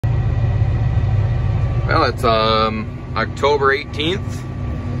Well, it's October 18th,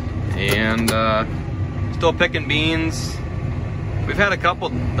 and still picking beans. We've had a couple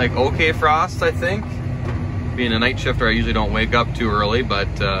like okay frosts, I think. Being a night shifter, I usually don't wake up too early, but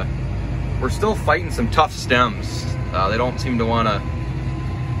we're still fighting some tough stems. They don't seem to want to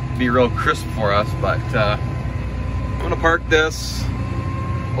be real crisp for us, but I'm gonna park this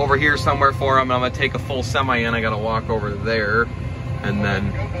over here somewhere for them. I'm gonna take a full semi in. I gotta walk over there and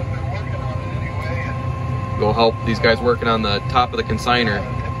then go help these guys working on the top of the consigner.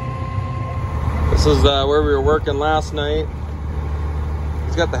 This is where we were working last night.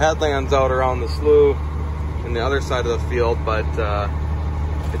 He's got the headlands out around the slough in the other side of the field, but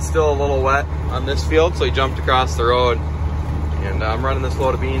it's still a little wet on this field, so he jumped across the road. And I'm running this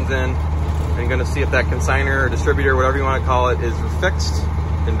load of beans in. I'm gonna see if that consigner or distributor, whatever you wanna call it, is fixed,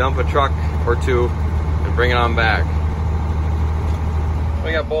 and dump a truck or two and bring it on back.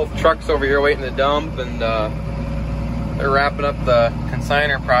 We got both trucks over here waiting to dump, and they're wrapping up the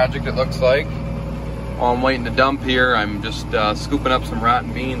consigner project, it looks like. While I'm waiting to dump here, I'm just scooping up some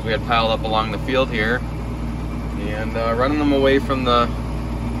rotten beans we had piled up along the field here and running them away from the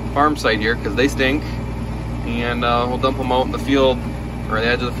farm site here because they stink, and we'll dump them out in the field or the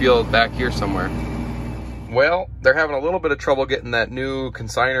edge of the field back here somewhere. Well, they're having a little bit of trouble getting that new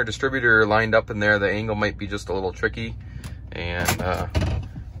consigner distributor lined up in there. The angle might be just a little tricky. And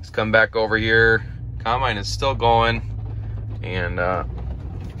let's come back over here. Combine is still going, and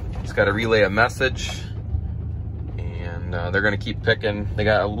just got to relay a message, and they're going to keep picking. They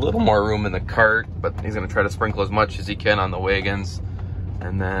got a little more room in the cart, but he's going to try to sprinkle as much as he can on the wagons,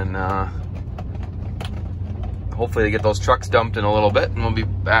 and then hopefully they get those trucks dumped in a little bit, and we'll be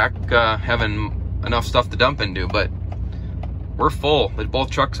back having enough stuff to dump into. But we're full.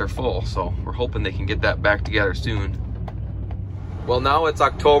 Both trucks are full, so we're hoping they can get that back together soon. Well, now it's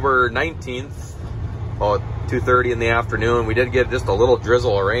October 19th, about 2:30 in the afternoon. We did get just a little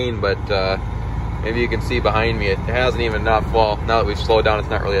drizzle of rain, but maybe you can see behind me, it hasn't even enough. Well, now that we've slowed down, it's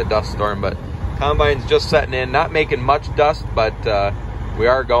not really a dust storm, but combine's just setting in, not making much dust, but we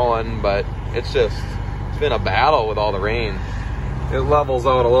are going. But it's been a battle with all the rain. It levels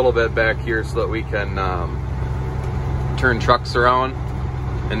out a little bit back here so that we can turn trucks around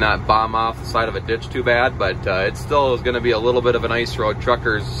and not bomb off the side of a ditch too bad, but it still is going to be a little bit of an ice road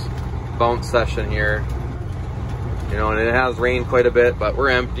truckers bounce session here. You know, and it has rained quite a bit, but we're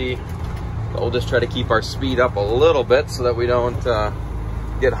empty. But we'll just try to keep our speed up a little bit so that we don't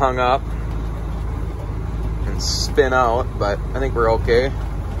get hung up and spin out, but I think we're okay.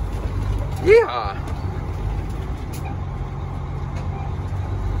 Yeah.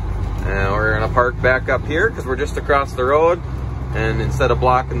 Now we're gonna park back up here because we're just across the road. And instead of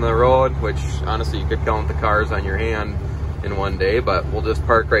blocking the road, which honestly you could count the cars on your hand in one day, but we'll just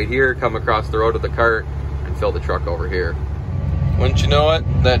park right here, come across the road with the cart, and fill the truck over here. Wouldn't you know it,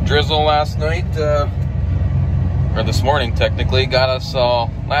 that drizzle last night, or this morning technically, got us all,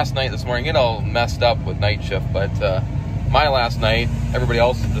 this morning, get all messed up with night shift, but my last night, everybody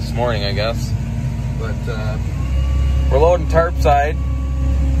else's this morning, I guess. But we're loading tarpside.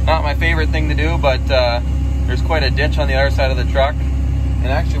 Not my favorite thing to do, but there's quite a ditch on the other side of the truck, and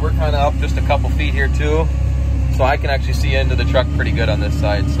actually we're kind of up just a couple feet here too, so I can actually see into the truck pretty good on this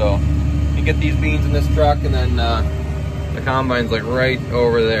side. So you get these beans in this truck, and then the combine's like right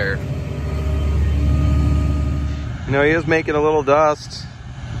over there. You know, he is making a little dust,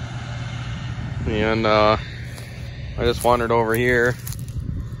 and I just wandered over here.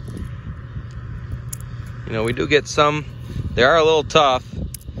 You know, we do get some, they are a little tough,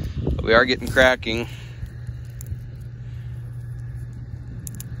 but we are getting cracking.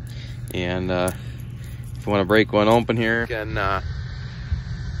 And if you want to break one open here, and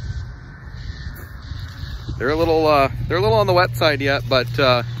they're a little on the wet side yet, but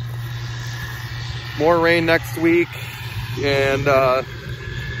more rain next week, and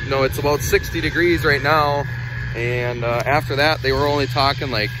you know, it's about 60 degrees right now, and after that they were only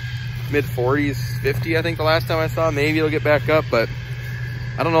talking like mid 40s, 50 I think the last time I saw. Maybe it'll get back up, but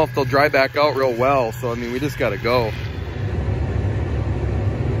I don't know if they'll dry back out real well. So I mean, we just gotta go.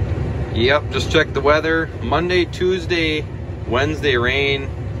 Yep, just check the weather. Monday, Tuesday, Wednesday rain,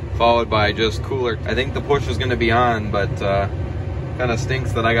 followed by just cooler. I think the push is going to be on, but kind of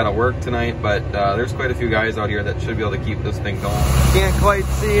stinks that I got to work tonight. But there's quite a few guys out here that should be able to keep this thing going. Can't quite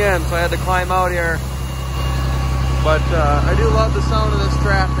see in, so I had to climb out here. But I do love the sound of this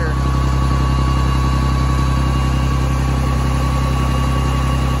tractor.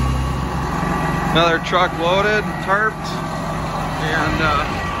 Another truck loaded, tarped, and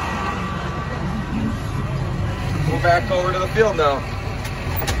we're back over to the field now.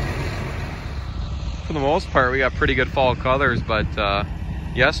 for the most part, we got pretty good fall colors, but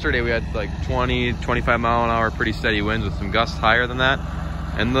yesterday we had like 20, 25 mile an hour pretty steady winds with some gusts higher than that.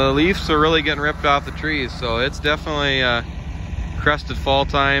 And the leaves are really getting ripped off the trees, so it's definitely crested fall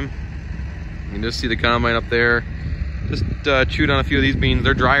time. You can just see the combine up there. Just chewed on a few of these beans.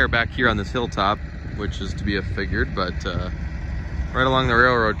 They're drier back here on this hilltop, which is to be figured, but right along the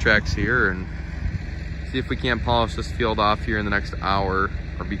railroad tracks here, and see if we can't polish this field off here in the next hour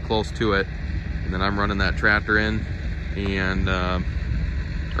or be close to it. And then I'm running that tractor in and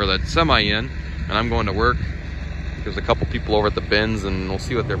or that semi in, and I'm going to work. There's a couple people over at the bins, and we'll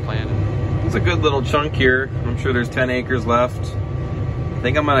see what they're planting. It's a good little chunk here. I'm sure there's 10 acres left. I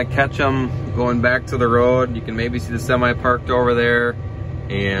think I'm gonna catch them going back to the road. You can maybe see the semi parked over there,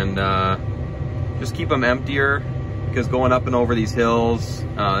 and just keep them emptier, because going up and over these hills,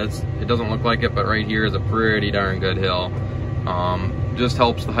 it doesn't look like it, but right here is a pretty darn good hill. Just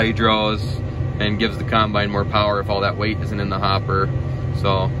helps the hydros and gives the combine more power if all that weight isn't in the hopper.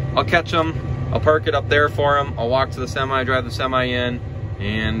 So I'll catch them, I'll park it up there for them, I'll walk to the semi, drive the semi in,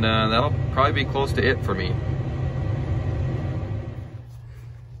 and that'll probably be close to it for me.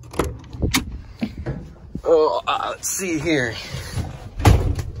 Oh, let's see here.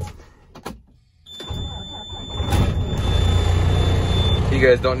 You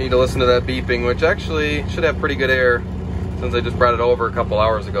guys don't need to listen to that beeping, which actually should have pretty good air since I just brought it over a couple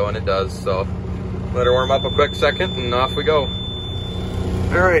hours ago, and it does. So let her warm up a quick second and off we go.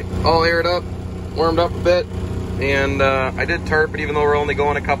 All right, all aired up, warmed up a bit, and I did tarp it even though we're only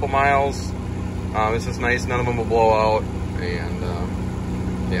going a couple miles. It's just nice, none of them will blow out, and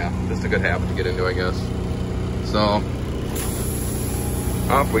yeah, just a good habit to get into, I guess. So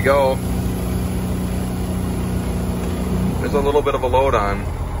off we go. There's a little bit of a load on.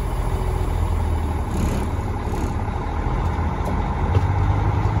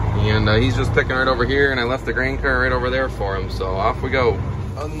 And he's just picking right over here, and I left the grain car right over there for him, so off we go.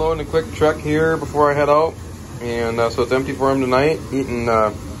 Unloading a quick truck here before I head out, and so it's empty for him tonight. Eating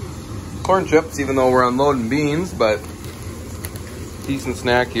corn chips, even though we're unloading beans, but decent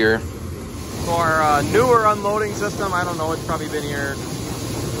snack here. So our newer unloading system, I don't know, it's probably been here,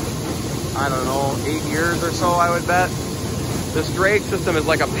 I don't know, 8 years or so, I would bet. This drag system is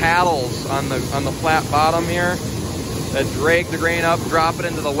like a paddles on the flat bottom here that drag the grain up, drop it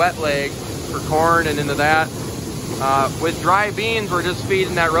into the wet leg for corn and into that. With dry beans, we're just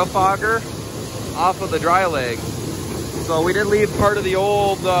feeding that roof auger off of the dry leg. So we did leave part of the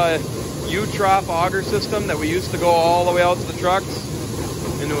old U-trough auger system that we used to go all the way out to the trucks,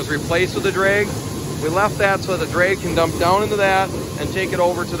 and it was replaced with a drag. We left that so that the drag can dump down into that and take it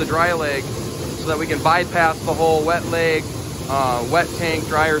over to the dry leg so that we can bypass the whole wet leg, wet tank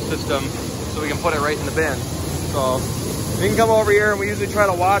dryer system, so we can put it right in the bin. So you can come over here, and we usually try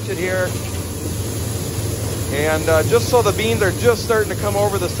to watch it here. And just so the beans are just starting to come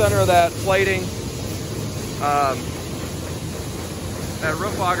over the center of that plating, that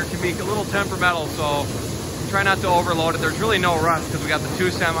roof auger can be a little temperamental, so try not to overload it. There's really no rush because we got the 2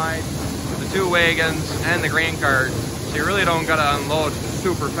 semis, the 2 wagons, and the grain cart, so you really don't gotta unload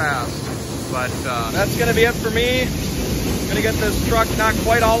super fast. But that's gonna be it for me. Gonna get this truck not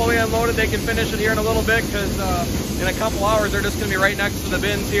quite all the way unloaded. They can finish it here in a little bit, because in a couple hours they're just gonna be right next to the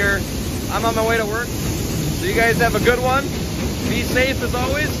bins here. I'm on my way to work. So you guys have a good one. Be safe as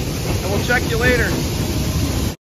always, and we'll check you later.